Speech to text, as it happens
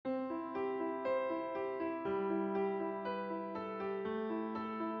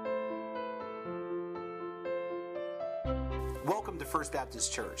Welcome to First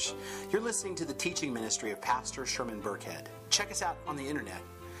Baptist Church. You're listening to the teaching ministry of Pastor Sherman Burkhead. Check us out on the internet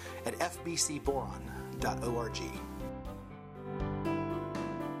at fbcboron.org.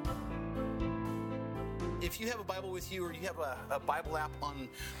 If you have a Bible with you, or you have a Bible app on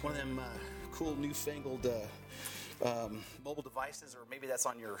one of them cool newfangled mobile devices, or maybe that's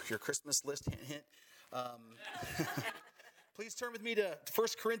on your Christmas list, hint. Please turn with me to 1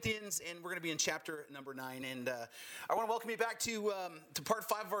 Corinthians, and we're going to be in chapter number 9. And I want to welcome you back to part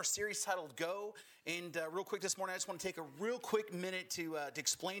 5 of our series titled Go. And real quick this morning, I just want to take a real quick minute to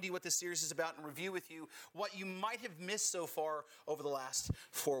explain to you what this series is about and review with you what you might have missed so far over the last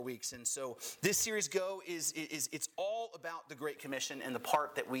 4 weeks. And so this series Go it's all about the Great Commission and the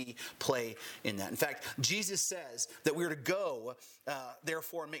part that we play in that. In fact, Jesus says that we're to go,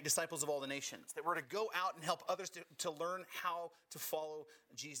 therefore, and make disciples of all the nations. That we're to go out and help others to learn how to follow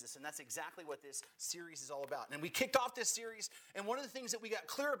Jesus. And that's exactly what this series is all about. And we kicked off this series, and one of the things that we got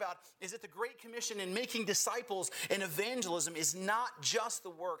clear about is that the Great Commission in making disciples and evangelism is not just the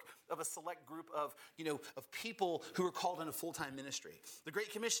work of a select group of people who are called into full-time ministry. The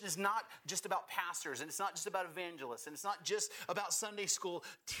Great Commission is not just about pastors, and it's not just about evangelists, and it's not just about Sunday school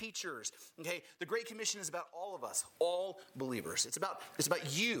teachers. Okay? The Great Commission is about all of us, all believers. It's about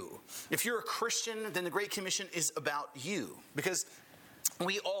you. If you're a Christian, then the Great Commission is about you. Because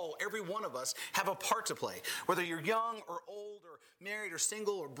we all, every one of us, have a part to play. Whether you're young or old or married or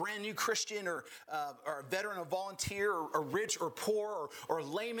single or brand new Christian or a veteran or volunteer or rich or poor or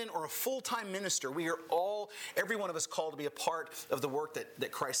layman or a full-time minister, we are all, every one of us, called to be a part of the work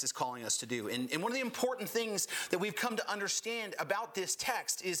that Christ is calling us to do. And one of the important things that we've come to understand about this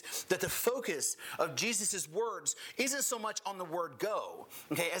text is that the focus of Jesus' words isn't so much on the word go,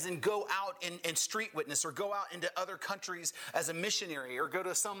 okay, as in go out and street witness or go out into other countries as a missionary or go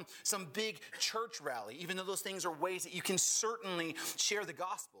to some big church rally, even though those things are ways that you can certainly share the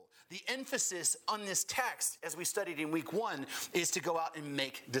gospel. The emphasis on this text, as we studied in week 1, is to go out and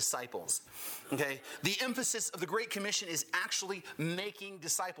make disciples. Okay? The emphasis of the Great Commission is actually making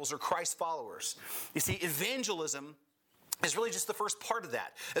disciples or Christ followers. You see, evangelism is really just the first part of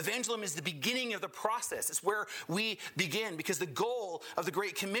that. Evangelism is the beginning of the process. It's where we begin, because the goal of the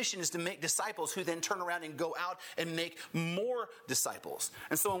Great Commission is to make disciples who then turn around and go out and make more disciples.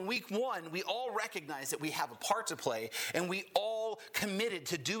 And so in week 1, we all recognize that we have a part to play, and we all committed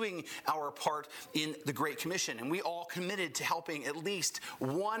to doing our part in the Great Commission. And we all committed to helping at least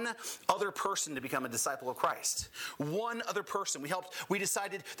one other person to become a disciple of Christ. One other person. We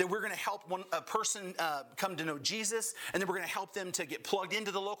decided that we're going to help a person come to know Jesus, and then we're going to help them to get plugged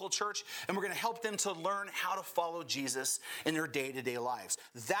into the local church, and we're going to help them to learn how to follow Jesus in their day-to-day lives.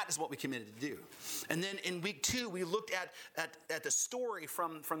 That is what we committed to do. And then in week 2, we looked at the story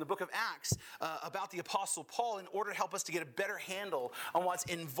from the book of Acts about the Apostle Paul in order to help us to get a better handle on what's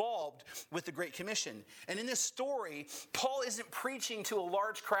involved with the Great Commission. And in this story, Paul isn't preaching to a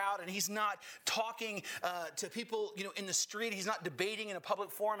large crowd, and he's not talking to people in the street. He's not debating in a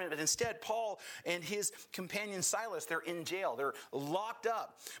public forum, but instead, Paul and his companion Silas, they're in jail. They're locked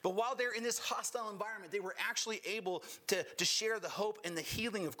up. But while they're in this hostile environment, they were actually able to share the hope and the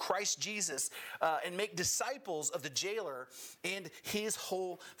healing of Christ Jesus and make disciples of the jailer and his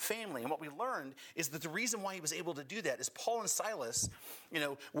whole family. And what we learned is that the reason why he was able to do that is Paul and Silas,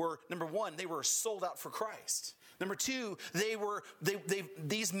 were, number one, they were sold out for Christ. Number 2,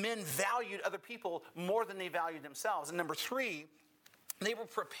 these men valued other people more than they valued themselves. And number 3, they were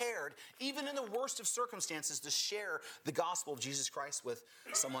prepared, even in the worst of circumstances, to share the gospel of Jesus Christ with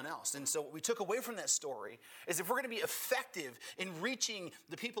someone else. And so what we took away from that story is if we're going to be effective in reaching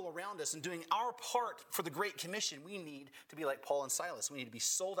the people around us and doing our part for the Great Commission, we need to be like Paul and Silas. We need to be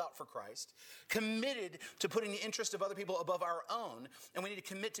sold out for Christ, committed to putting the interest of other people above our own, and we need to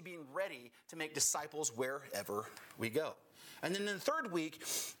commit to being ready to make disciples wherever we go. And then in the third week,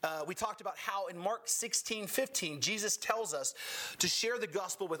 we talked about how in Mark 16:15, Jesus tells us to share the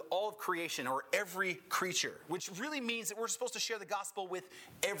gospel with all of creation, or every creature, which really means that we're supposed to share the gospel with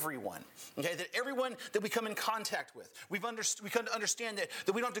everyone. Okay, that everyone that we come in contact with. We come to understand that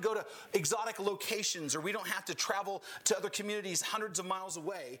we don't have to go to exotic locations, or we don't have to travel to other communities hundreds of miles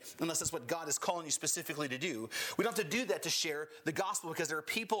away, unless that's what God is calling you specifically to do. We don't have to do that to share the gospel, because there are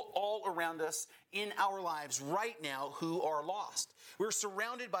people all around us in our lives right now who are lost. We're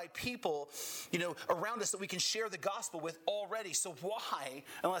surrounded by people, around us that we can share the gospel with already. So why,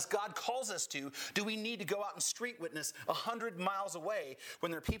 unless God calls us to, do we need to go out and street witness 100 miles away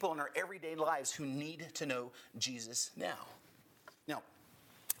when there are people in our everyday lives who need to know Jesus now? Now,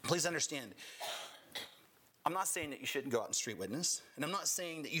 please understand, I'm not saying that you shouldn't go out and street witness, and I'm not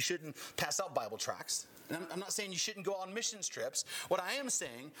saying that you shouldn't pass out Bible tracts, and I'm not saying you shouldn't go on missions trips. What I am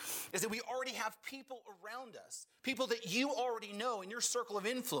saying is that we already have people around us, people that you already know in your circle of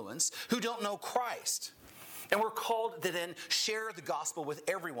influence who don't know Christ. And we're called to then share the gospel with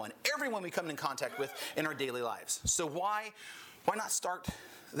everyone we come in contact with in our daily lives. So why not start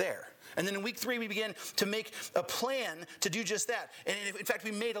there? And then in week 3, we begin to make a plan to do just that. And in fact,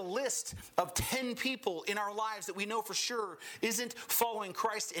 we made a list of 10 people in our lives that we know for sure isn't following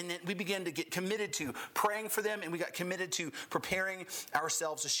Christ. And then we began to get committed to praying for them. And we got committed to preparing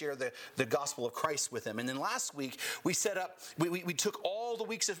ourselves to share the gospel of Christ with them. And then last week, we took all the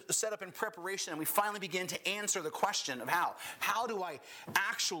weeks of setup and preparation, and we finally began to answer the question of how. How do I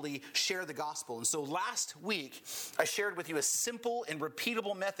actually share the gospel? And so last week, I shared with you a simple and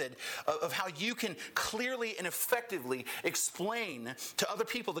repeatable method of how you can clearly and effectively explain to other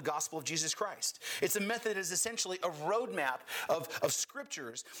people the gospel of Jesus Christ. It's a method that is essentially a roadmap of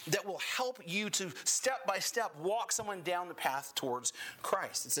scriptures that will help you to step by step walk someone down the path towards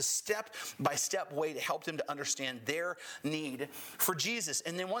Christ. It's a step-by-step way to help them to understand their need for Jesus.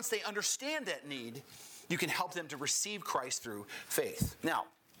 And then once they understand that need, you can help them to receive Christ through faith. Now,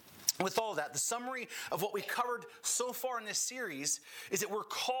 with all of that, the summary of what we covered so far in this series is that we're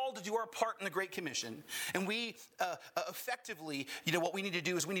called to do our part in the Great Commission. And we effectively, what we need to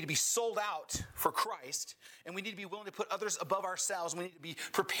do is we need to be sold out for Christ. And we need to be willing to put others above ourselves. We need to be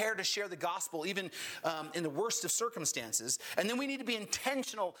prepared to share the gospel, even in the worst of circumstances. And then we need to be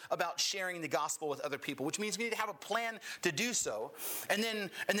intentional about sharing the gospel with other people, which means we need to have a plan to do so. And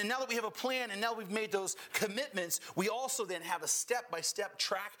then now that we have a plan and now we've made those commitments, we also then have a step-by-step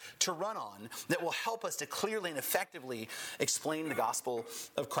track to run on that will help us to clearly and effectively explain the gospel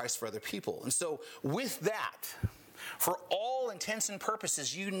of Christ for other people. And so with that, for all intents and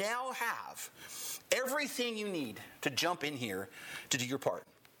purposes, you now have everything you need to jump in here to do your part.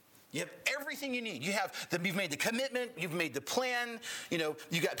 You have everything you need. You've made the commitment, you've made the plan, you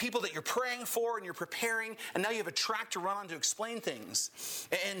got people that you're praying for and you're preparing, and now you have a track to run on to explain things.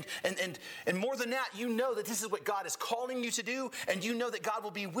 And more than that, you know that this is what God is calling you to do, and you know that God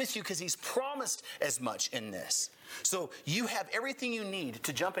will be with you because he's promised as much in this. So you have everything you need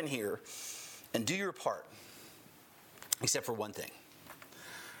to jump in here and do your part, except for one thing.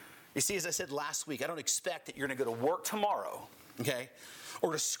 You see, as I said last week, I don't expect that you're going to go to work tomorrow, okay,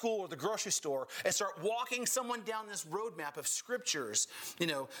 or to school or the grocery store and start walking someone down this roadmap of scriptures,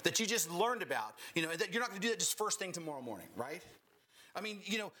 that you just learned about, that you're not going to do that just first thing tomorrow morning, right? I mean,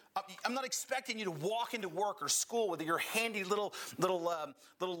 I'm not expecting you to walk into work or school with your handy little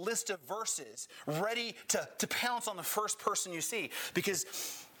list of verses ready to pounce on the first person you see,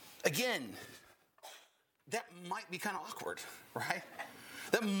 because, again, that might be kind of awkward, right?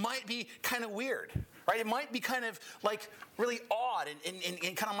 That might be kind of weird, right? It might be kind of like really odd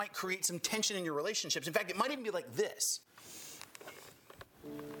and kind of might create some tension in your relationships. In fact, it might even be like this.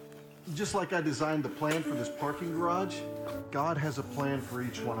 Just like I designed the plan for this parking garage, God has a plan for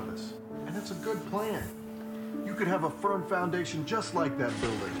each one of us. And it's a good plan. You could have a firm foundation just like that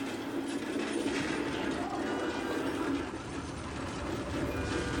building.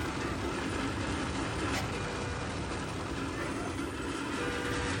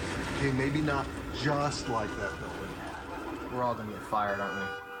 Okay, maybe not just like that building. We're all gonna get fired, aren't we?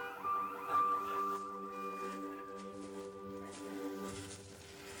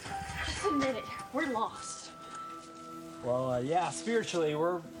 Just admit it. We're lost. Well, yeah, spiritually,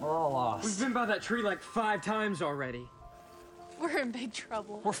 we're all lost. We've been by that tree like 5 times already. We're in big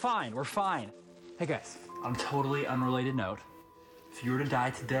trouble. We're fine. Hey, guys, on a totally unrelated note, if you were to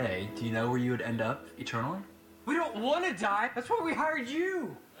die today, do you know where you would end up eternally? We don't want to die. That's why we hired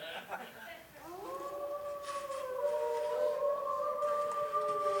you.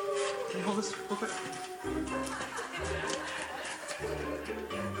 Can you hold this real quick?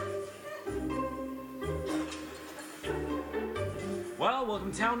 Well,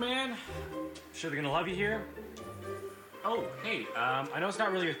 welcome to town, man. Sure they're gonna love you here. Oh, hey, I know it's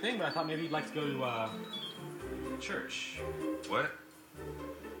not really your thing, but I thought maybe you'd like to go to, church. What?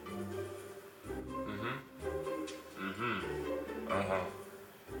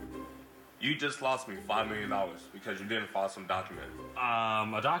 You just lost me $5 million because you didn't file some document.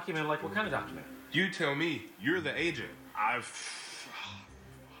 A document? Like what kind of document? You tell me. You're the agent.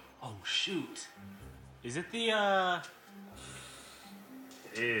 Oh, shoot. Is it the,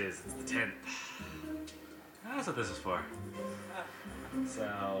 It is. It's the 10th. That's what this is for.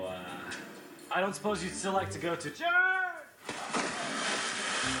 So, I don't suppose you'd still like to go to church?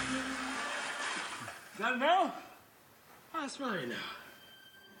 Is that a no? Oh, that's probably a no.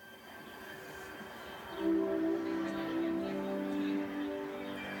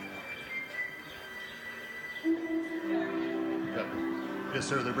 Yes,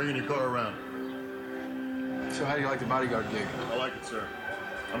 sir. They're bringing your car around. So how do you like the bodyguard gig? I like it, sir.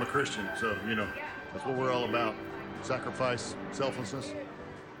 I'm a Christian, so, that's what we're all about. Sacrifice, selflessness,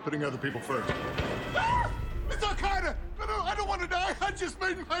 putting other people first. It's Al-Qaeda! No, I don't want to die. I just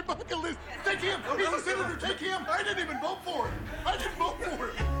made my bucket list. Take him! He's a senator. Take him! I didn't even vote for him. I didn't vote for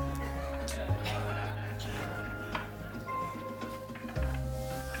him.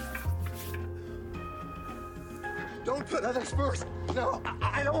 Don't put others first. No,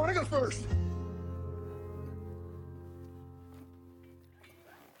 I don't want to go first.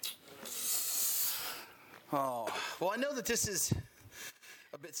 Oh, well, I know that this is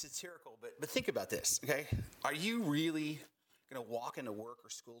a bit satirical, but think about this, okay? Are you really going to walk into work or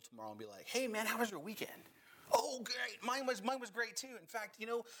school tomorrow and be like, hey, man, how was your weekend? Oh, great. Mine was great, too. In fact,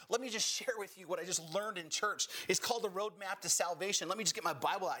 let me just share with you what I just learned in church. It's called the Roadmap to Salvation. Let me just get my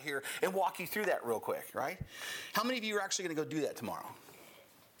Bible out here and walk you through that real quick, right? How many of you are actually going to go do that tomorrow?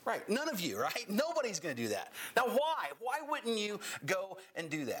 Right. None of you, right? Nobody's going to do that. Now, why? Why wouldn't you go and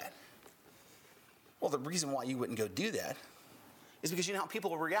do that? Well, the reason why you wouldn't go do that is because you know how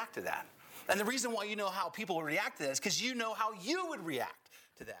people will react to that. And the reason why you know how people will react to that is because you know how you would react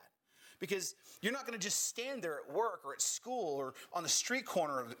to that. Because you're not going to just stand there at work or at school or on the street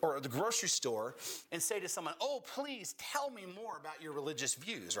corner or the grocery store and say to someone, oh, please tell me more about your religious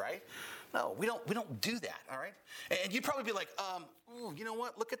views, right? No, we don't do that, all right? And you'd probably be like, ooh, you know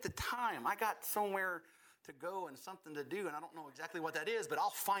what? Look at the time. I got somewhere to go and something to do, and I don't know exactly what that is, but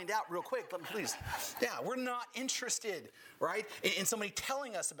I'll find out real quick. Please. Yeah, we're not interested, right, in somebody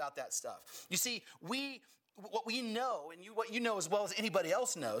telling us about that stuff. You see, what we know, and what you know as well as anybody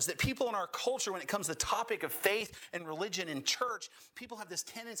else knows, that people in our culture, when it comes to the topic of faith and religion and church, people have this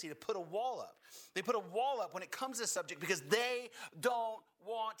tendency to put a wall up. They put a wall up when it comes to this subject because they don't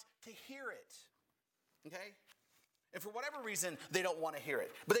want to hear it, okay? And for whatever reason, they don't want to hear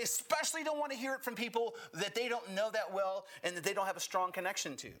it. But they especially don't want to hear it from people that they don't know that well and that they don't have a strong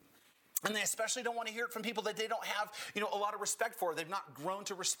connection to. And they especially don't want to hear it from people that they don't have, a lot of respect for. They've not grown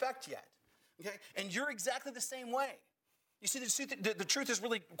to respect yet. Okay? And you're exactly the same way. You see, the truth is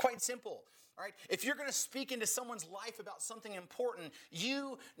really quite simple. All right? If you're going to speak into someone's life about something important,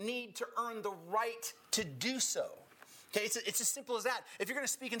 you need to earn the right to do so. Okay, it's as simple as that. If you're going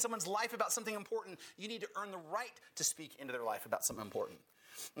to speak in someone's life about something important, you need to earn the right to speak into their life about something important.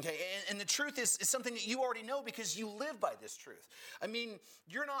 Okay, and the truth is something that you already know because you live by this truth. I mean,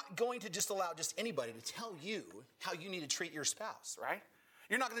 you're not going to just allow just anybody to tell you how you need to treat your spouse, right?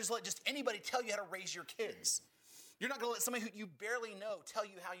 You're not going to just let just anybody tell you how to raise your kids. You're not going to let somebody who you barely know tell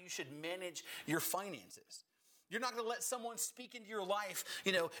you how you should manage your finances. You're not going to let someone speak into your life,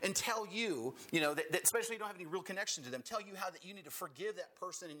 and tell you, that especially if you don't have any real connection to them, tell you how that you need to forgive that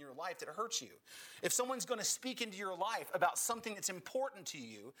person in your life that hurts you. If someone's going to speak into your life about something that's important to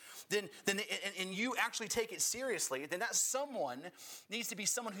you, then you actually take it seriously, then that someone needs to be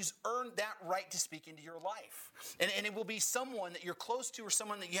someone who's earned that right to speak into your life. And it will be someone that you're close to or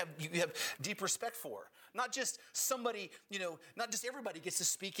someone that you have deep respect for. Not just somebody, not just everybody gets to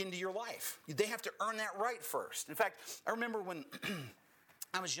speak into your life. They have to earn that right first. In fact, I remember when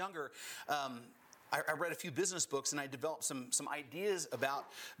I was younger, I read a few business books and I developed some ideas about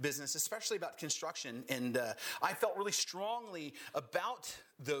business, especially about construction. And I felt really strongly about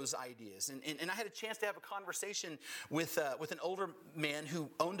those ideas. And I had a chance to have a conversation with an older man who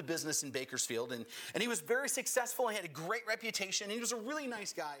owned a business in Bakersfield. And he was very successful. He had a great reputation. And he was a really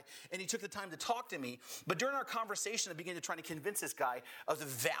nice guy. And he took the time to talk to me. But during our conversation, I began to try to convince this guy of the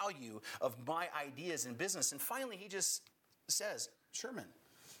value of my ideas in business. And finally, he just says, Sherman,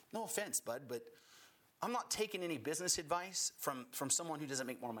 no offense, bud, but I'm not taking any business advice from someone who doesn't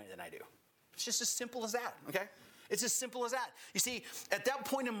make more money than I do. It's just as simple as that, okay? It's as simple as that. You see, at that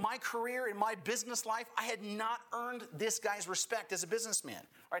point in my career, in my business life, I had not earned this guy's respect as a businessman,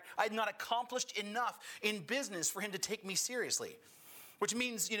 right? I had not accomplished enough in business for him to take me seriously. Which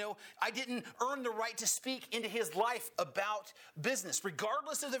means, I didn't earn the right to speak into his life about business,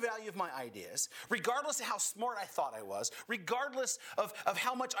 regardless of the value of my ideas, regardless of how smart I thought I was, regardless of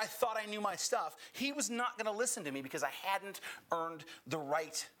how much I thought I knew my stuff. He was not going to listen to me because I hadn't earned the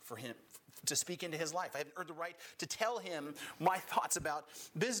right for him to speak into his life. I haven't earned the right to tell him my thoughts about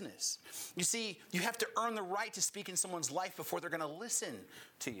business. You see, you have to earn the right to speak in someone's life before they're going to listen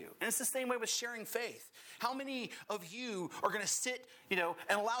to you. And it's the same way with sharing faith. How many of you are going to sit, and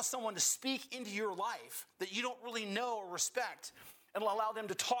allow someone to speak into your life that you don't really know or respect and allow them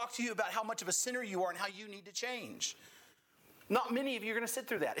to talk to you about how much of a sinner you are and how you need to change? Not many of you are going to sit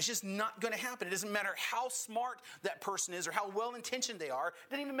through that. It's just not going to happen. It doesn't matter how smart that person is or how well-intentioned they are. It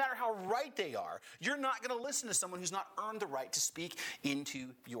doesn't even matter how right they are. You're not going to listen to someone who's not earned the right to speak into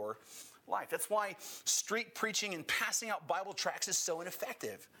your life. That's why street preaching and passing out Bible tracts is so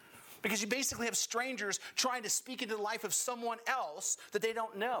ineffective. Because you basically have strangers trying to speak into the life of someone else that they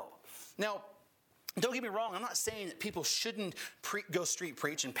don't know. Now, don't get me wrong. I'm not saying that people shouldn't go street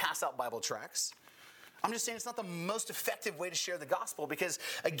preach and pass out Bible tracts. I'm just saying it's not the most effective way to share the gospel because,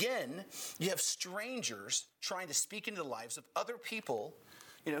 again, you have strangers trying to speak into the lives of other people,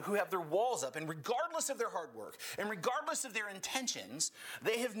 who have their walls up. And regardless of their hard work and regardless of their intentions,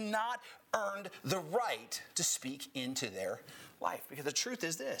 they have not earned the right to speak into their life. Because the truth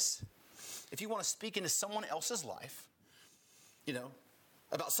is this. If you want to speak into someone else's life,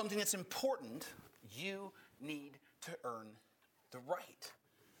 about something that's important, you need to earn the right.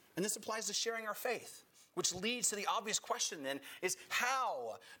 And this applies to sharing our faith, which leads to the obvious question then is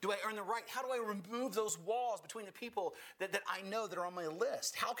how do I earn the right? How do I remove those walls between the people that I know that are on my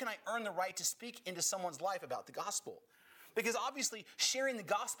list? How can I earn the right to speak into someone's life about the gospel? Because obviously sharing the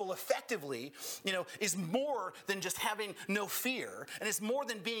gospel effectively, is more than just having no fear. And it's more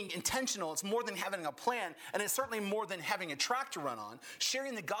than being intentional. It's more than having a plan. And it's certainly more than having a track to run on.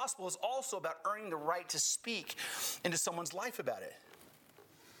 Sharing the gospel is also about earning the right to speak into someone's life about it.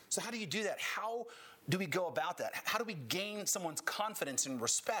 So how do you do that? How do we go about that? How do we gain someone's confidence and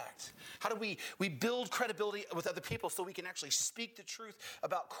respect? How do we build credibility with other people so we can actually speak the truth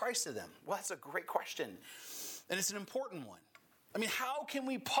about Christ to them? Well, that's a great question. And it's an important one. I mean, how can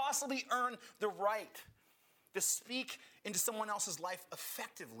we possibly earn the right to speak into someone else's life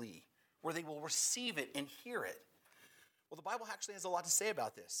effectively where they will receive it and hear it? Well, the Bible actually has a lot to say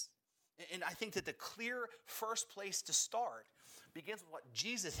about this. And I think that the clear first place to start begins with what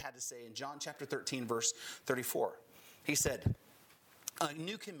Jesus had to say in John chapter 13, verse 34. He said, "A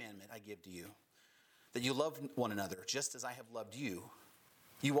new commandment I give to you, that you love one another just as I have loved you.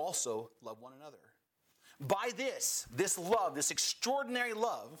 You also love one another. By this love, this extraordinary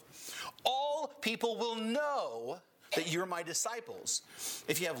love, all people will know that you're my disciples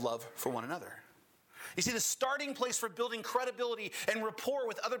if you have love for one another." You see, the starting place for building credibility and rapport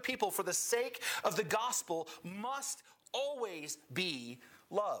with other people for the sake of the gospel must always be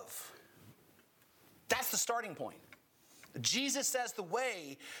love. That's the starting point. Jesus says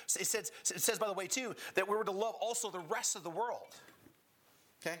it says by the way too, that we were to love also the rest of the world.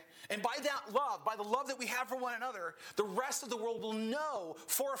 Okay? And by that love, by the love that we have for one another, the rest of the world will know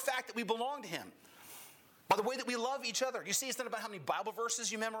for a fact that we belong to him. By the way that we love each other. You see, it's not about how many Bible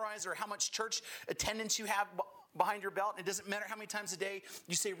verses you memorize or how much church attendance you have behind your belt. It doesn't matter how many times a day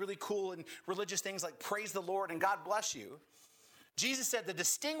you say really cool and religious things like praise the Lord and God bless you. Jesus said the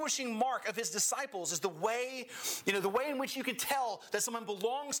distinguishing mark of his disciples is the way in which you can tell that someone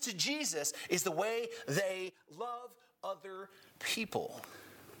belongs to Jesus is the way they love other people.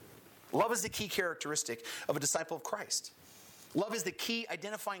 Love is the key characteristic of a disciple of Christ. Love is the key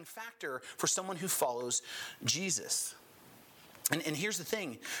identifying factor for someone who follows Jesus. And here's the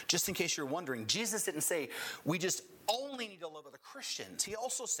thing, just in case you're wondering, Jesus didn't say we just only need to love other Christians. He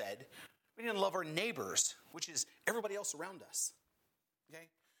also said we need to love our neighbors, which is everybody else around us. Okay?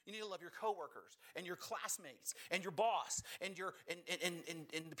 You need to love your coworkers and your classmates and your boss and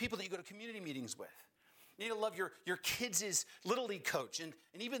the people that you go to community meetings with. You need to love your kids' Little League coach and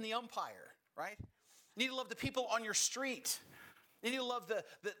even the umpire, right? You need to love the people on your street. You need to love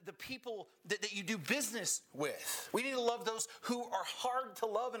the people that you do business with. We need to love those who are hard to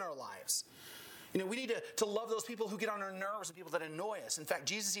love in our lives. We need to love those people who get on our nerves and people that annoy us. In fact,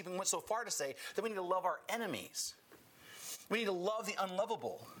 Jesus even went so far to say that we need to love our enemies. We need to love the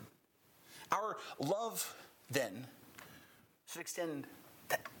unlovable. Our love, then, should extend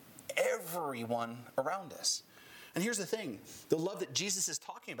to everyone around us. And here's the thing. The love that Jesus is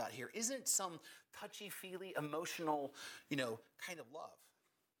talking about here isn't some touchy-feely, emotional, kind of love.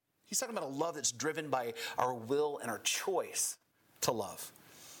 He's talking about a love that's driven by our will and our choice to love.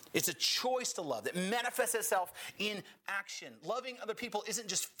 It's a choice to love that manifests itself in action. Loving other people isn't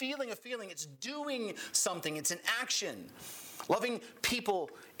just feeling a feeling, it's doing something. It's an action. Loving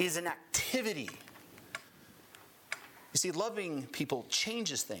people is an activity. You see, loving people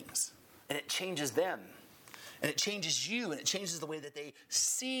changes things, and it changes them, and it changes you, and it changes the way that they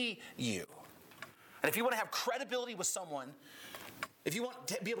see you. And if you want to have credibility with someone, if you want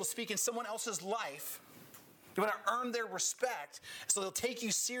to be able to speak in someone else's life, you want to earn their respect so they'll take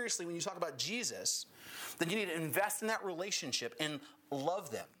you seriously when you talk about Jesus, then you need to invest in that relationship and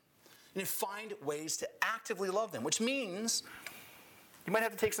love them. You need to find ways to actively love them, which means you might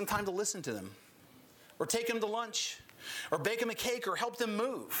have to take some time to listen to them or take them to lunch or bake them a cake or help them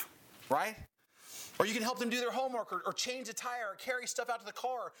move, right? Or you can help them do their homework or change a tire or carry stuff out to the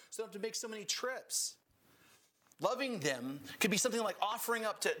car so they don't have to make so many trips. Loving them could be something like offering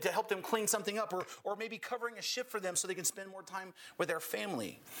up to help them clean something up or maybe covering a shift for them so they can spend more time with their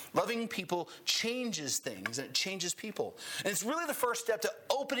family. Loving people changes things and it changes people. And it's really the first step to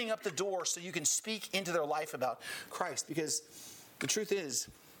opening up the door so you can speak into their life about Christ. Because the truth is,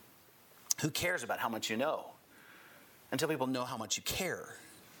 who cares about how much you know until people know how much you care?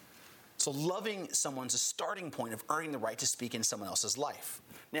 So loving someone's a starting point of earning the right to speak in someone else's life.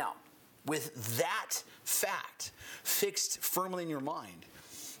 Now, with that fact fixed firmly in your mind,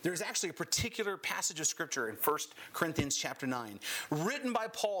 there's actually a particular passage of Scripture in 1 Corinthians chapter 9, written by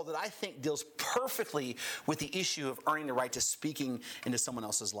Paul that I think deals perfectly with the issue of earning the right to speaking into someone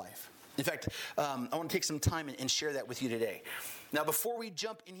else's life. In fact, I want to take some time and share that with you today. Now, before we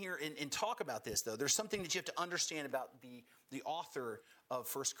jump in here and talk about this, though, there's something that you have to understand about the author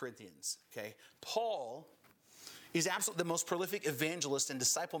of 1 Corinthians, okay? Paul is absolutely the most prolific evangelist and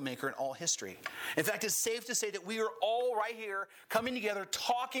disciple maker in all history. In fact, it's safe to say that we are all right here coming together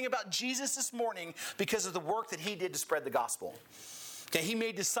talking about Jesus this morning because of the work that he did to spread the gospel. Okay, he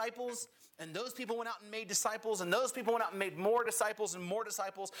made disciples, and those people went out and made disciples, and those people went out and made more disciples and more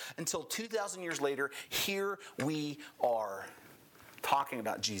disciples until 2,000 years later, here we are talking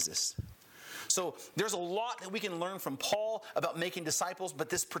about Jesus. So there's a lot that we can learn from Paul about making disciples, but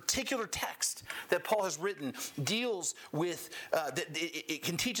this particular text that Paul has written deals with, it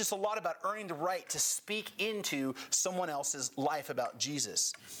can teach us a lot about earning the right to speak into someone else's life about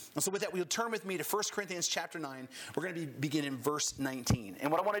Jesus. And so with that, we'll turn with me to 1 Corinthians chapter 9. We're going to begin in verse 19. And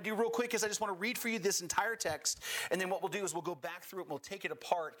what I want to do real quick is I just want to read for you this entire text, and then what we'll do is we'll go back through it, and we'll take it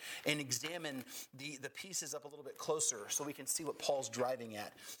apart and examine the pieces up a little bit closer so we can see what Paul's driving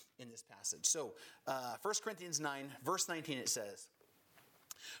at in this passage. So 1 Corinthians 9, verse 19, it says,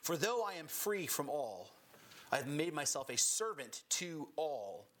 "For though I am free from all, I have made myself a servant to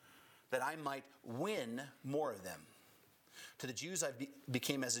all, that I might win more of them. To the Jews I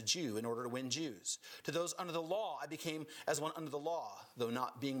became as a Jew in order to win Jews. To those under the law I became as one under the law, though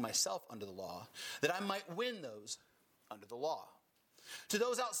not being myself under the law, that I might win those under the law. To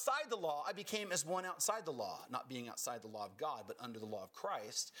those outside the law, I became as one outside the law, not being outside the law of God, but under the law of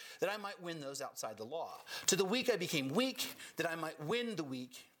Christ, that I might win those outside the law. To the weak I became weak, that I might win the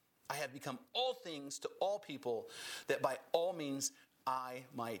weak. I have become all things to all people, that by all means I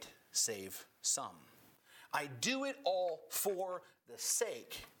might save some. I do it all for the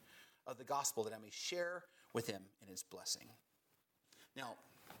sake of the gospel, that I may share with him in his blessing." Now,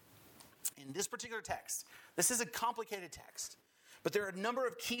 in this particular text, this is a complicated text. But there are a number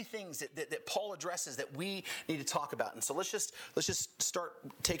of key things that Paul addresses that we need to talk about. And so let's just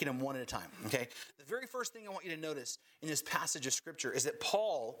start taking them one at a time, okay? The very first thing I want you to notice in this passage of Scripture is that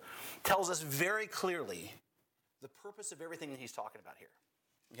Paul tells us very clearly the purpose of everything that he's talking about here,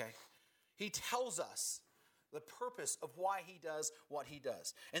 okay? He tells us the purpose of why he does what he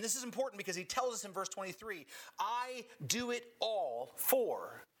does. And this is important because he tells us in verse 23, "I do it all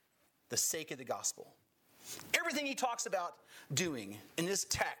for the sake of the gospel." Everything he talks about doing in this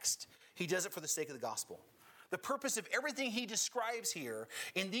text, he does it for the sake of the gospel. The purpose of everything he describes here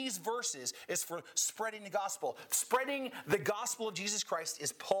in these verses is for spreading the gospel. Spreading the gospel of Jesus Christ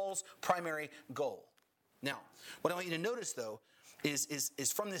is Paul's primary goal. Now, what I want you to notice, though,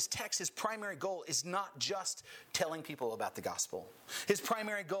 is from this text, his primary goal is not just telling people about the gospel. His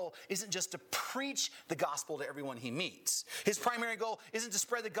primary goal isn't just to preach the gospel to everyone he meets. His primary goal isn't to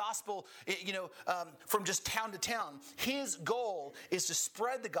spread the gospel, from just town to town. His goal is to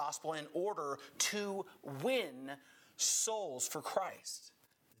spread the gospel in order to win souls for Christ.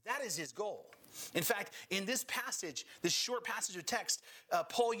 That is his goal. In fact, in this passage, this short passage of text,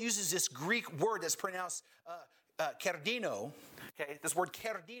 Paul uses this Greek word that's pronounced kardino, okay, this word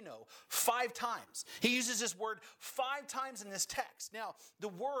kardino, 5 times. He uses this word 5 times in this text. Now, the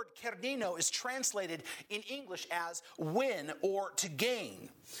word kardino is translated in English as win or to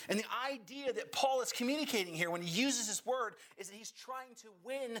gain. And the idea that Paul is communicating here when he uses this word is that he's trying to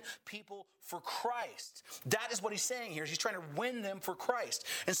win people for Christ. That is what he's saying here. He's trying to win them for Christ.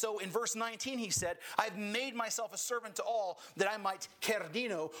 And so in verse 19 he said, "I've made myself a servant to all, that I might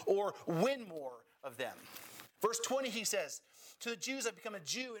kardino or win more of them." Verse 20, he says, "To the Jews I've become a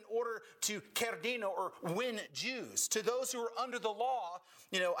Jew in order to kardino or win Jews. To those who are under the law,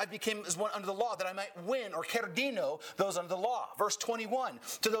 I became as one under the law, that I might win or kardino those under the law." Verse 21,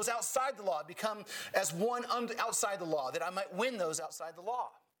 "To those outside the law I become as one outside the law, that I might win those outside the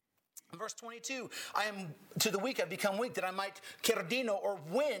law." In verse 22, I am to the weak, I've become weak, that I might kerdino, or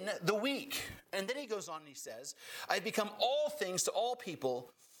win the weak. And then he goes on and he says, I've become all things to all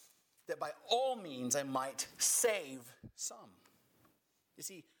people, that by all means I might save some. You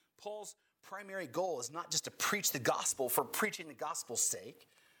see, Paul's primary goal is not just to preach the gospel for preaching the gospel's sake.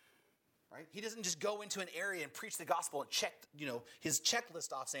 Right? He doesn't just go into an area and preach the gospel and check, his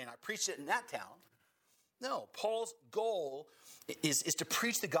checklist off saying, I preached it in that town. No, Paul's goal is to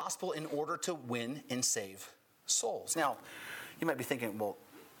preach the gospel in order to win and save souls. Now, you might be thinking, well,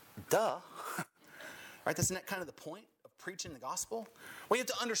 duh. Right? Isn't that kind of the point of preaching the gospel? Well, you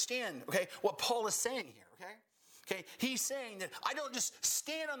have to understand, okay, what Paul is saying here, okay? Okay, he's saying that I don't just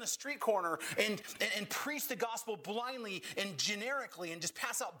stand on the street corner and preach the gospel blindly and generically and just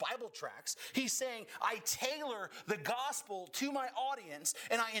pass out Bible tracts. He's saying I tailor the gospel to my audience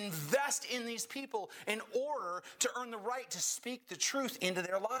and I invest in these people in order to earn the right to speak the truth into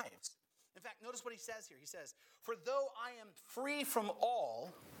their lives. In fact, notice what he says here. He says, for though I am free from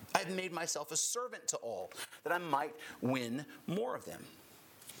all, I've made myself a servant to all, that I might win more of them.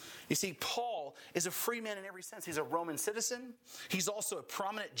 You see, Paul is a free man in every sense. He's a Roman citizen. He's also a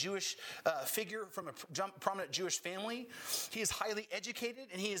prominent Jewish figure from a prominent Jewish family. He is highly educated,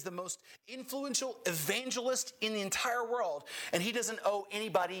 and he is the most influential evangelist in the entire world. And he doesn't owe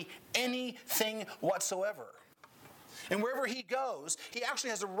anybody anything whatsoever. And wherever he goes, he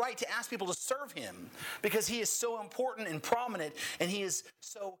actually has a right to ask people to serve him because he is so important and prominent, and he is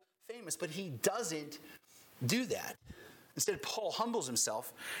so famous. But he doesn't do that. Instead, Paul humbles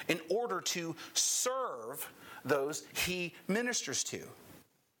himself in order to serve those he ministers to.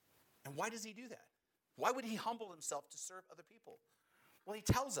 And why does he do that? Why would he humble himself to serve other people? Well, he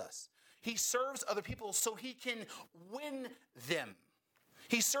tells us he serves other people so he can win them.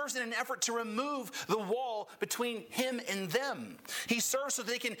 He serves in an effort to remove the wall between him and them. He serves so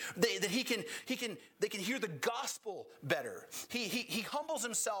that he can hear the gospel better. He humbles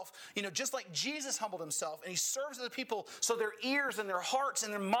himself, just like Jesus humbled himself, and he serves other people so their ears and their hearts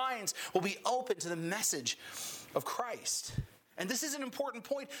and their minds will be open to the message of Christ. And this is an important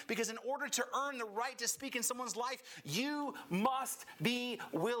point because in order to earn the right to speak in someone's life, you must be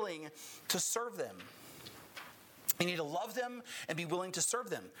willing to serve them. You need to love them and be willing to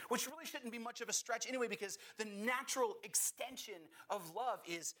serve them, which really shouldn't be much of a stretch anyway, because the natural extension of love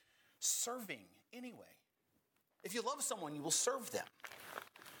is serving anyway. If you love someone, you will serve them.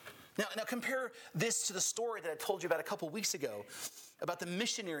 Now compare this to the story that I told you about a couple weeks ago about the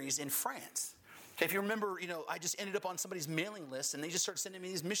missionaries in France. If you remember, I just ended up on somebody's mailing list, and they just started sending me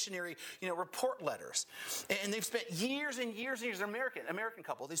these missionary, report letters. And they've spent years and years and years, an American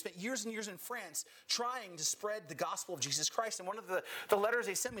couple, they spent years and years in France trying to spread the gospel of Jesus Christ. And one of the letters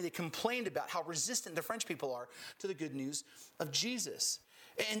they sent me, they complained about how resistant the French people are to the good news of Jesus.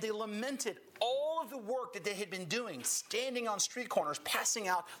 And they lamented all of the work that they had been doing, standing on street corners, passing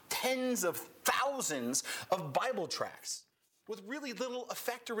out tens of thousands of Bible tracts with really little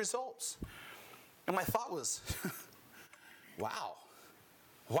effect or results. And my thought was, wow,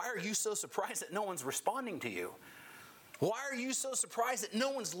 why are you so surprised that no one's responding to you? Why are you so surprised that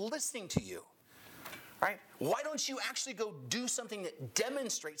no one's listening to you? Right? Why don't you actually go do something that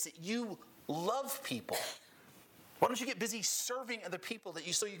demonstrates that you love people? Why don't you get busy serving other people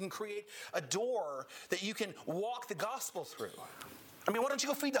so you can create a door that you can walk the gospel through? I mean, why don't you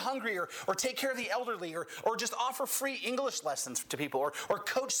go feed the hungry or take care of the elderly or just offer free English lessons to people or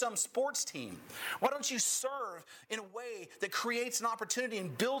coach some sports team? Why don't you serve in a way that creates an opportunity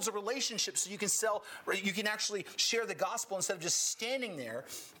and builds a relationship so you can actually share the gospel instead of just standing there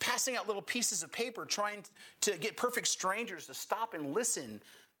passing out little pieces of paper trying to get perfect strangers to stop and listen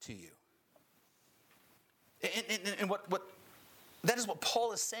to you? And what that is what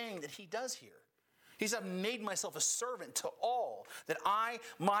Paul is saying that he does here. He said, I've made myself a servant to all that I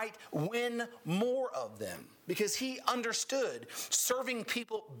might win more of them. Because he understood serving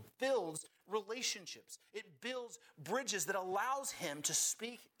people builds relationships. It builds bridges that allows him to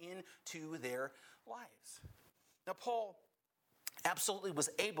speak into their lives. Now, Paul absolutely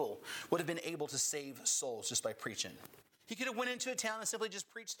would have been able to save souls just by preaching. He could have went into a town and simply just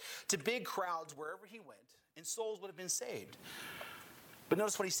preached to big crowds wherever he went, and souls would have been saved. But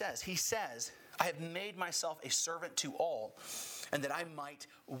notice what he says. He says, I have made myself a servant to all, and that I might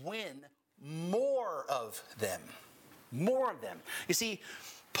win more of them. More of them. You see,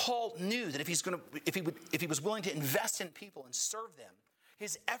 Paul knew that if he was willing to invest in people and serve them,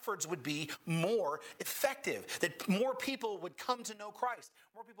 his efforts would be more effective, that more people would come to know Christ.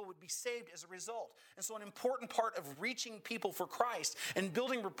 More people would be saved as a result. And so an important part of reaching people for Christ and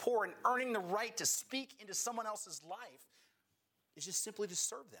building rapport and earning the right to speak into someone else's life is just simply to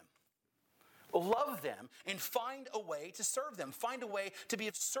serve them. love them and find a way to serve them, find a way to be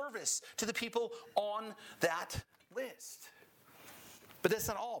of service to the people on that list. But that's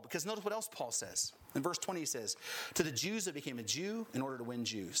not all, because notice what else Paul says. In verse 20 he says, to the Jews I became a Jew in order to win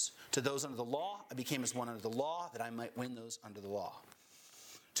Jews. To those under the law I became as one under the law, that I might win those under the law.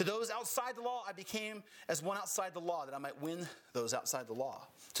 To those outside the law I became as one outside the law, that I might win those outside the law.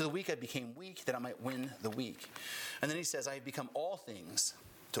 To the weak I became weak, that I might win the weak. And then he says, I have become all things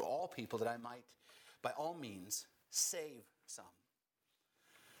to all people, that I might by all means save some.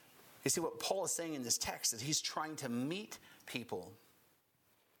 You see, what Paul is saying in this text is he's trying to meet people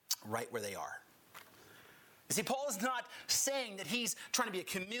right where they are. You see, Paul is not saying that he's trying to be a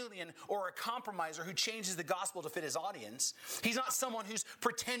chameleon or a compromiser who changes the gospel to fit his audience. He's not someone who's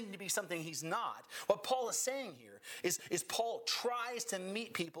pretending to be something he's not. What Paul is saying here is Paul tries to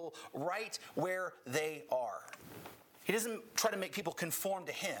meet people right where they are. He doesn't try to make people conform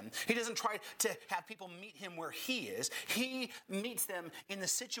to him. He doesn't try to have people meet him where he is. He meets them in the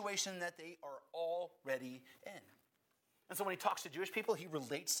situation that they are already in. And so when he talks to Jewish people, he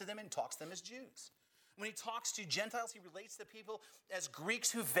relates to them and talks to them as Jews. When he talks to Gentiles, he relates to people as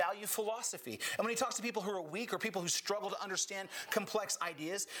Greeks who value philosophy. And when he talks to people who are weak or people who struggle to understand complex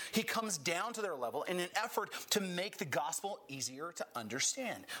ideas, he comes down to their level in an effort to make the gospel easier to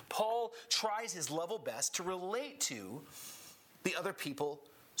understand. Paul tries his level best to relate to the other people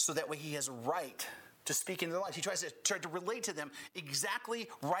so that way he has a right to speak into their lives. He tries to relate to them exactly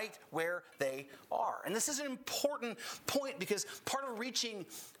right where they are. And this is an important point, because part of reaching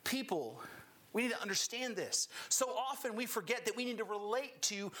people, we need to understand this. So often we forget that we need to relate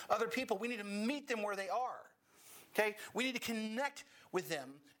to other people. We need to meet them where they are. Okay? We need to connect with them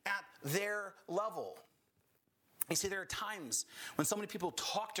at their level. You see, there are times when so many people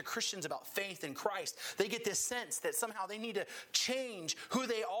talk to Christians about faith in Christ, they get this sense that somehow they need to change who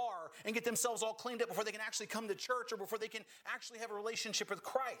they are and get themselves all cleaned up before they can actually come to church or before they can actually have a relationship with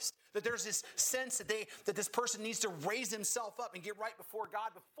Christ. That there's this sense that this person needs to raise himself up and get right before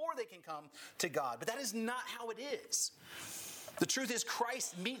God before they can come to God. But that is not how it is. The truth is,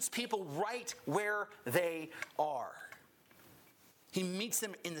 Christ meets people right where they are. He meets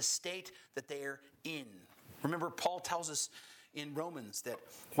them in the state that they're in. Remember, Paul tells us in Romans that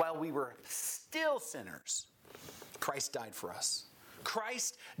while we were still sinners, Christ died for us.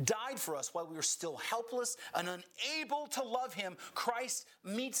 Christ died for us while we were still helpless and unable to love him. Christ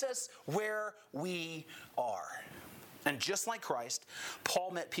meets us where we are. And just like Christ,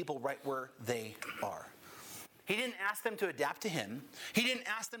 Paul met people right where they are. He didn't ask them to adapt to him. He didn't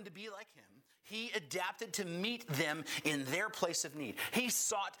ask them to be like him. He adapted to meet them in their place of need. He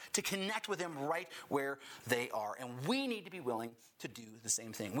sought to connect with them right where they are. And we need to be willing to do the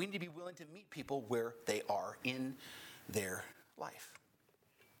same thing. We need to be willing to meet people where they are in their life.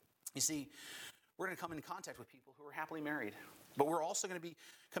 You see, we're going to come into contact with people who are happily married, but we're also going to be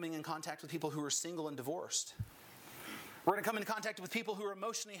coming in contact with people who are single and divorced. We're going to come into contact with people who are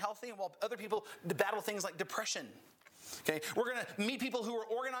emotionally healthy, and while other people battle things like depression. Okay, we're going to meet people who are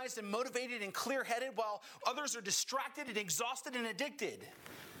organized and motivated and clear-headed while others are distracted and exhausted and addicted.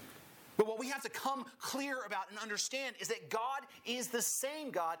 But what we have to come clear about and understand is that God is the same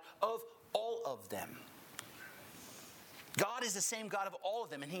God of all of them. God is the same God of all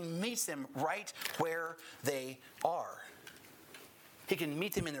of them, and he meets them right where they are. He can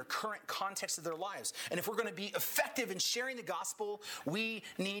meet them in their current context of their lives. And if we're going to be effective in sharing the gospel, we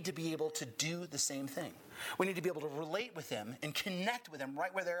need to be able to do the same thing. We need to be able to relate with them and connect with them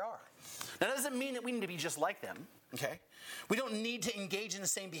right where they are. Now, that doesn't mean that we need to be just like them, okay? We don't need to engage in the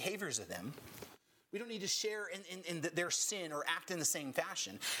same behaviors as them. We don't need to share in their sin or act in the same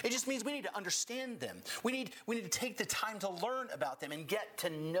fashion. It just means we need to understand them. We need to take the time to learn about them and get to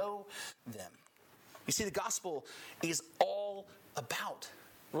know them. You see, the gospel is all about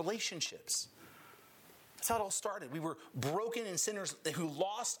relationships. That's how it all started. We were broken and sinners who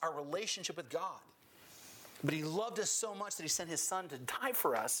lost our relationship with God. But he loved us so much that he sent his son to die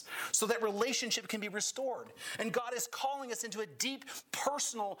for us so that relationship can be restored. And God is calling us into a deep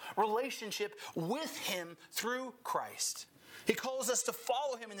personal relationship with him through Christ. He calls us to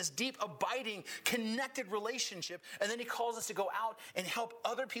follow him in this deep, abiding, connected relationship. And then he calls us to go out and help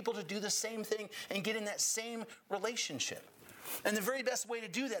other people to do the same thing and get in that same relationship. And the very best way to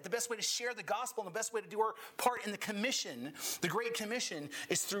do that, the best way to share the gospel, and the best way to do our part in the commission, the Great Commission,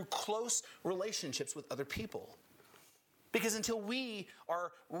 is through close relationships with other people. Because until we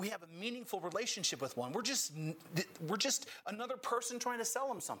have a meaningful relationship with one, we're just another person trying to sell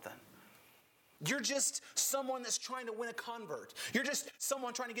them something. You're just someone that's trying to win a convert. You're just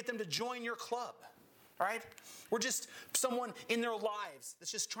someone trying to get them to join your club. right? We're just someone in their lives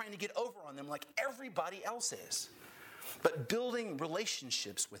that's just trying to get over on them like everybody else is. But building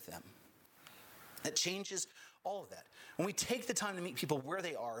relationships with them, that changes all of that. When we take the time to meet people where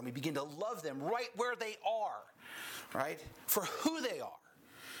they are and we begin to love them right where they are, right, for who they are.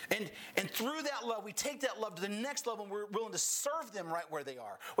 And through that love, we take that love to the next level and we're willing to serve them right where they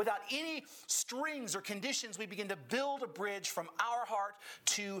are. Without any strings or conditions, we begin to build a bridge from our heart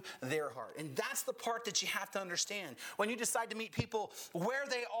to their heart. And that's the part that you have to understand. When you decide to meet people where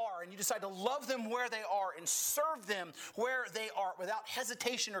they are and you decide to love them where they are and serve them where they are without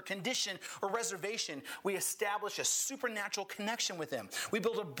hesitation or condition or reservation, we establish a supernatural connection with them. We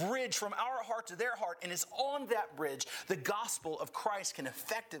build a bridge from our heart to their heart, and it's on that bridge the gospel of Christ can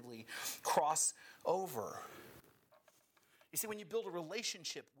effectively cross over. You see, when you build a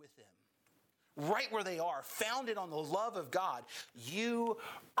relationship with them, right where they are, founded on the love of God, you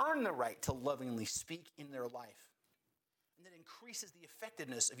earn the right to lovingly speak in their life. And that increases the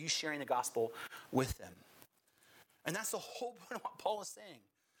effectiveness of you sharing the gospel with them. And that's the whole point of what Paul is saying.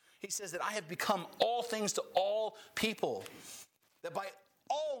 He says that I have become all things to all people, that by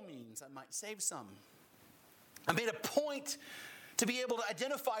all means I might save some. I made a point to be able to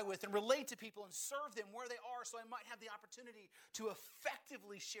identify with and relate to people and serve them where they are so I might have the opportunity to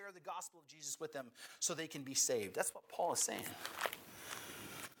effectively share the gospel of Jesus with them so they can be saved. That's what Paul is saying.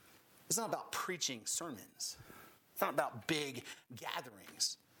 It's not about preaching sermons. It's not about big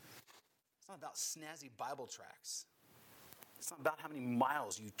gatherings. It's not about snazzy Bible tracts. It's not about how many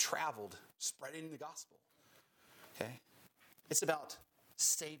miles you traveled spreading the gospel. Okay? It's about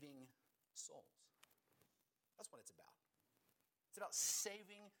saving souls. That's what it's about. It's about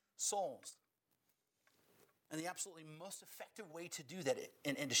saving souls. And the absolutely most effective way to do that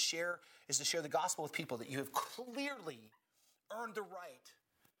and to share is to share the gospel with people that you have clearly earned the right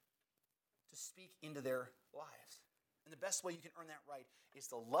to speak into their lives. And the best way you can earn that right is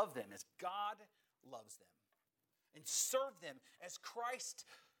to love them as God loves them and serve them as Christ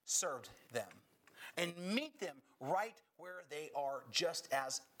served them and meet them right where they are just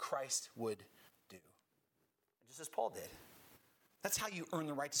as Christ would do. And just as Paul did. That's how you earn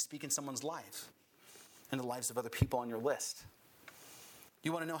the right to speak in someone's life and the lives of other people on your list.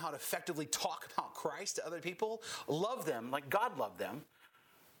 You want to know how to effectively talk about Christ to other people? Love them like God loved them,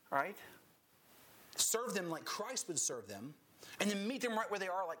 right? Serve them like Christ would serve them, and then meet them right where they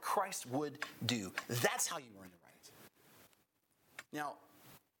are like Christ would do. That's how you earn the right.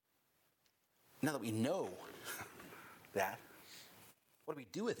 Now that we know that, what do we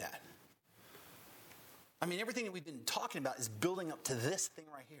do with that? I mean, everything that we've been talking about is building up to this thing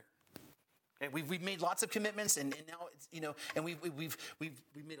right here. Okay, we've made lots of commitments, and now it's, and we've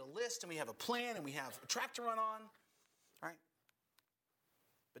made a list, and we have a plan, and we have a track to run on, right?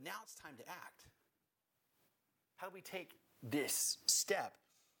 But now it's time to act. How do we take this step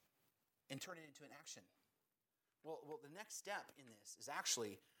and turn it into an action? Well, the next step in this is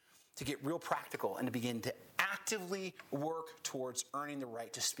actually to get real practical and to begin to actively work towards earning the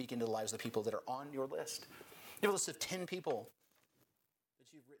right to speak into the lives of the people that are on your list. You have a list of 10 people that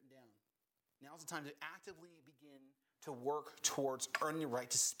you've written down. Now's the time to actively begin to work towards earning the right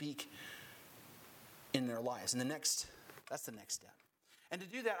to speak in their lives. And that's the next step. And to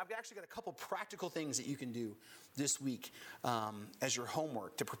do that, I've actually got a couple practical things that you can do this week as your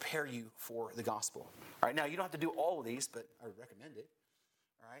homework to prepare you for the gospel. All right, now you don't have to do all of these, but I would recommend it.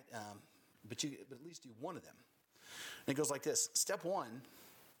 All right, but at least do one of them. And it goes like this. Step 1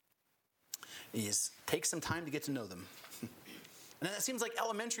 is take some time to get to know them. And that seems like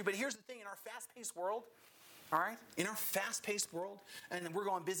elementary, but here's the thing. In our fast-paced world, all right, in our fast-paced world, and we're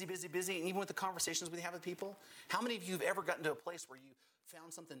going busy, and even with the conversations we have with people, how many of you have ever gotten to a place where you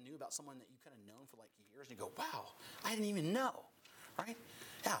found something new about someone that you've kind of known for like years, and you go, wow, I didn't even know, right?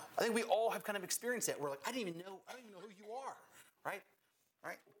 Yeah, I think we all have kind of experienced that. We're like, I don't even know who you are, right?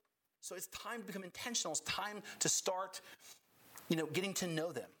 Right? So it's time to become intentional. It's time to start, getting to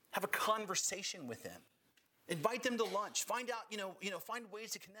know them. Have a conversation with them. Invite them to lunch. Find out, find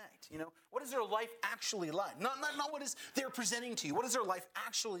ways to connect. What is their life actually like? Not what is they're presenting to you. What is their life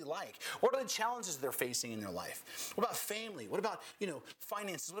actually like? What are the challenges they're facing in their life? What about family? What about,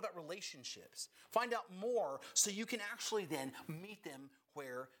 finances? What about relationships? Find out more so you can actually then meet them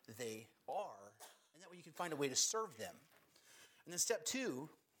where they are. And that way you can find a way to serve them. And then step 2,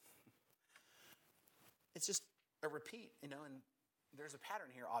 it's just a repeat, and there's a pattern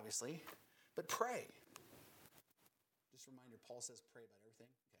here, obviously, but pray. Just a reminder, Paul says pray about everything.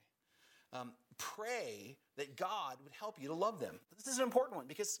 Okay. Pray that God would help you to love them. This is an important one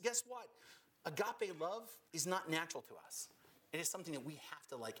because guess what? Agape love is not natural to us. It is something that we have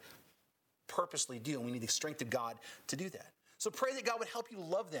to purposely do, and we need the strength of God to do that. So pray that God would help you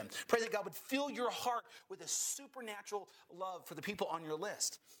love them. Pray that God would fill your heart with a supernatural love for the people on your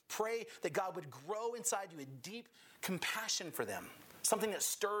list. Pray that God would grow inside you a deep compassion for them, something that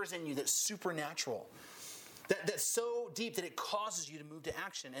stirs in you that's supernatural, that's so deep that it causes you to move to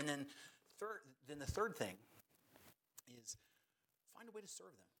action. And then the third thing is find a way to serve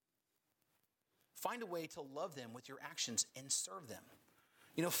them. Find a way to love them with your actions and serve them.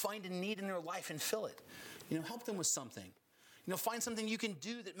 Find a need in their life and fill it. Help them with something. Find something you can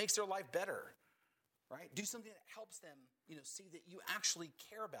do that makes their life better, right? Do something that helps them, see that you actually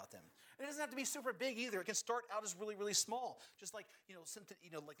care about them. And it doesn't have to be super big either. It can start out as really, really small. Just like, something,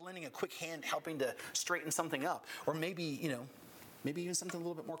 like lending a quick hand, helping to straighten something up. Or maybe even something a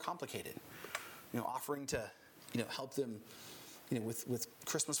little bit more complicated. Offering to, help them, with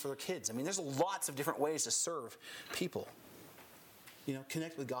Christmas for their kids. I mean, there's lots of different ways to serve people.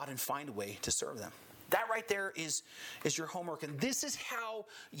 Connect with God and find a way to serve them. That right there is your homework. And this is how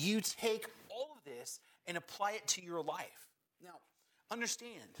you take all of this and apply it to your life. Now,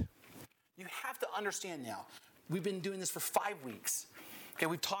 understand. You have to understand now. We've been doing this for 5 weeks. Okay,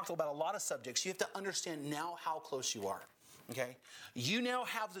 we've talked about a lot of subjects. You have to understand now how close you are. Okay? You now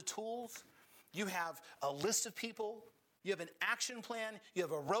have the tools. You have a list of people. You have an action plan, you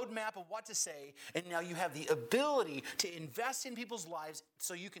have a roadmap of what to say, and now you have the ability to invest in people's lives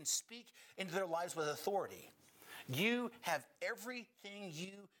so you can speak into their lives with authority. You have everything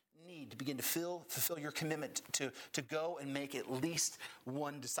you need to begin to fulfill your commitment to go and make at least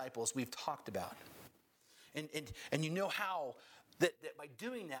one disciple, as we've talked about. And you know how that by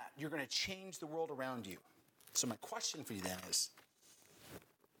doing that, you're going to change the world around you. So my question for you then is,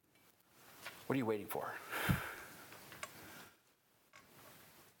 what are you waiting for?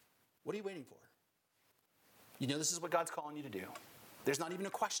 What are you waiting for? This is what God's calling you to do. There's not even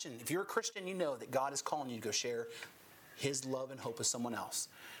a question. If you're a Christian, you know that God is calling you to go share his love and hope with someone else.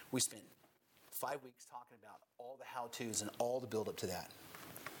 We spent 5 weeks talking about all the how-tos and all the build-up to that.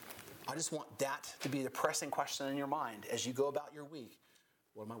 I just want that to be the pressing question in your mind as you go about your week.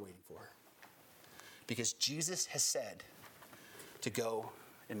 What am I waiting for? Because Jesus has said to go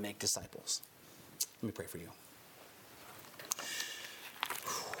and make disciples. Let me pray for you.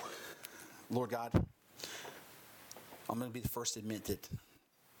 Lord God, I'm going to be the first to admit that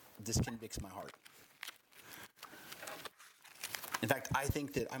this convicts my heart. In fact, I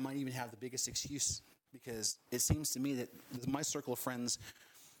think that I might even have the biggest excuse because it seems to me that my circle of friends,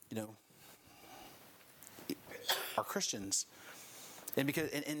 are Christians. And because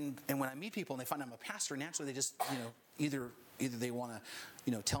when I meet people and they find I'm a pastor, naturally they just, either they want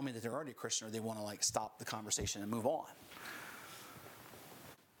to, tell me that they're already a Christian or they want to stop the conversation and move on.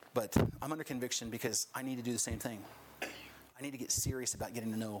 But I'm under conviction because I need to do the same thing. I need to get serious about getting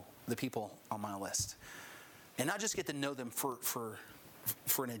to know the people on my list. And not just get to know them for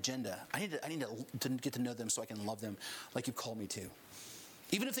an agenda. I need to get to know them so I can love them like you've called me to.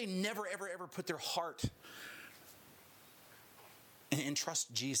 Even if they never, ever, ever put their heart and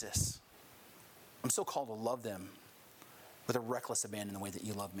trust Jesus, I'm still called to love them with a reckless abandon the way that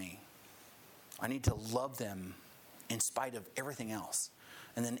you love me. I need to love them in spite of everything else.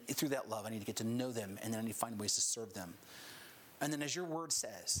 And then through that love, I need to get to know them, and then I need to find ways to serve them. And then as your word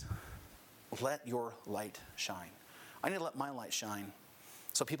says, let your light shine. I need to let my light shine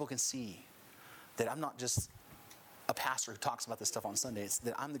so people can see that I'm not just a pastor who talks about this stuff on Sundays,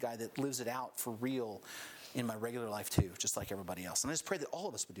 that I'm the guy that lives it out for real in my regular life too, just like everybody else. And I just pray that all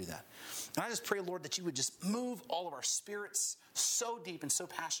of us would do that. And I just pray, Lord, that you would just move all of our spirits so deep and so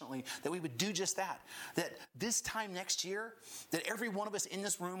passionately that we would do just that. That this time next year, that every one of us in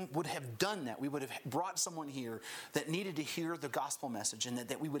this room would have done that. We would have brought someone here that needed to hear the gospel message, and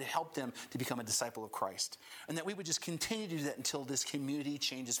that we would help them to become a disciple of Christ. And that we would just continue to do that until this community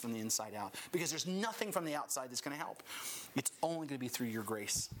changes from the inside out. Because there's nothing from the outside that's going to help. It's only going to be through your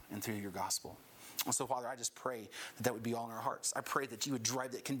grace and through your gospel. And so, Father, I just pray that would be all in our hearts. I pray that you would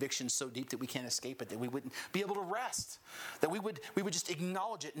drive that conviction so deep that we can't escape it, that we wouldn't be able to rest, that we would just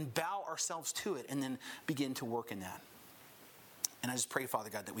acknowledge it and bow ourselves to it and then begin to work in that. And I just pray,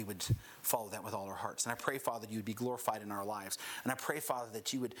 Father God, that we would follow that with all our hearts. And I pray, Father, that you would be glorified in our lives. And I pray, Father,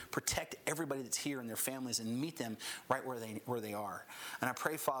 that you would protect everybody that's here and their families and meet them right where they are. And I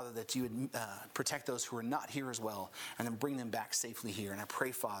pray, Father, that you would protect those who are not here as well and then bring them back safely here. And I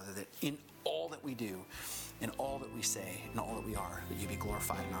pray, Father, that in all that we do, in all that we say, and all that we are, that you be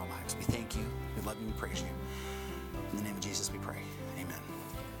glorified in our lives. We thank you. We love you. We praise you. In the name of Jesus we pray. Amen.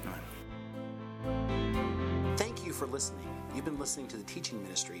 Amen. Thank you for listening. You've been listening to the teaching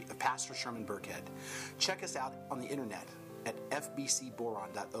ministry of Pastor Sherman Burkhead. Check us out on the internet at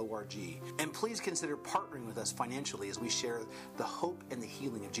fbcboron.org. And please consider partnering with us financially as we share the hope and the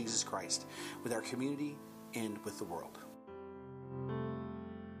healing of Jesus Christ with our community and with the world.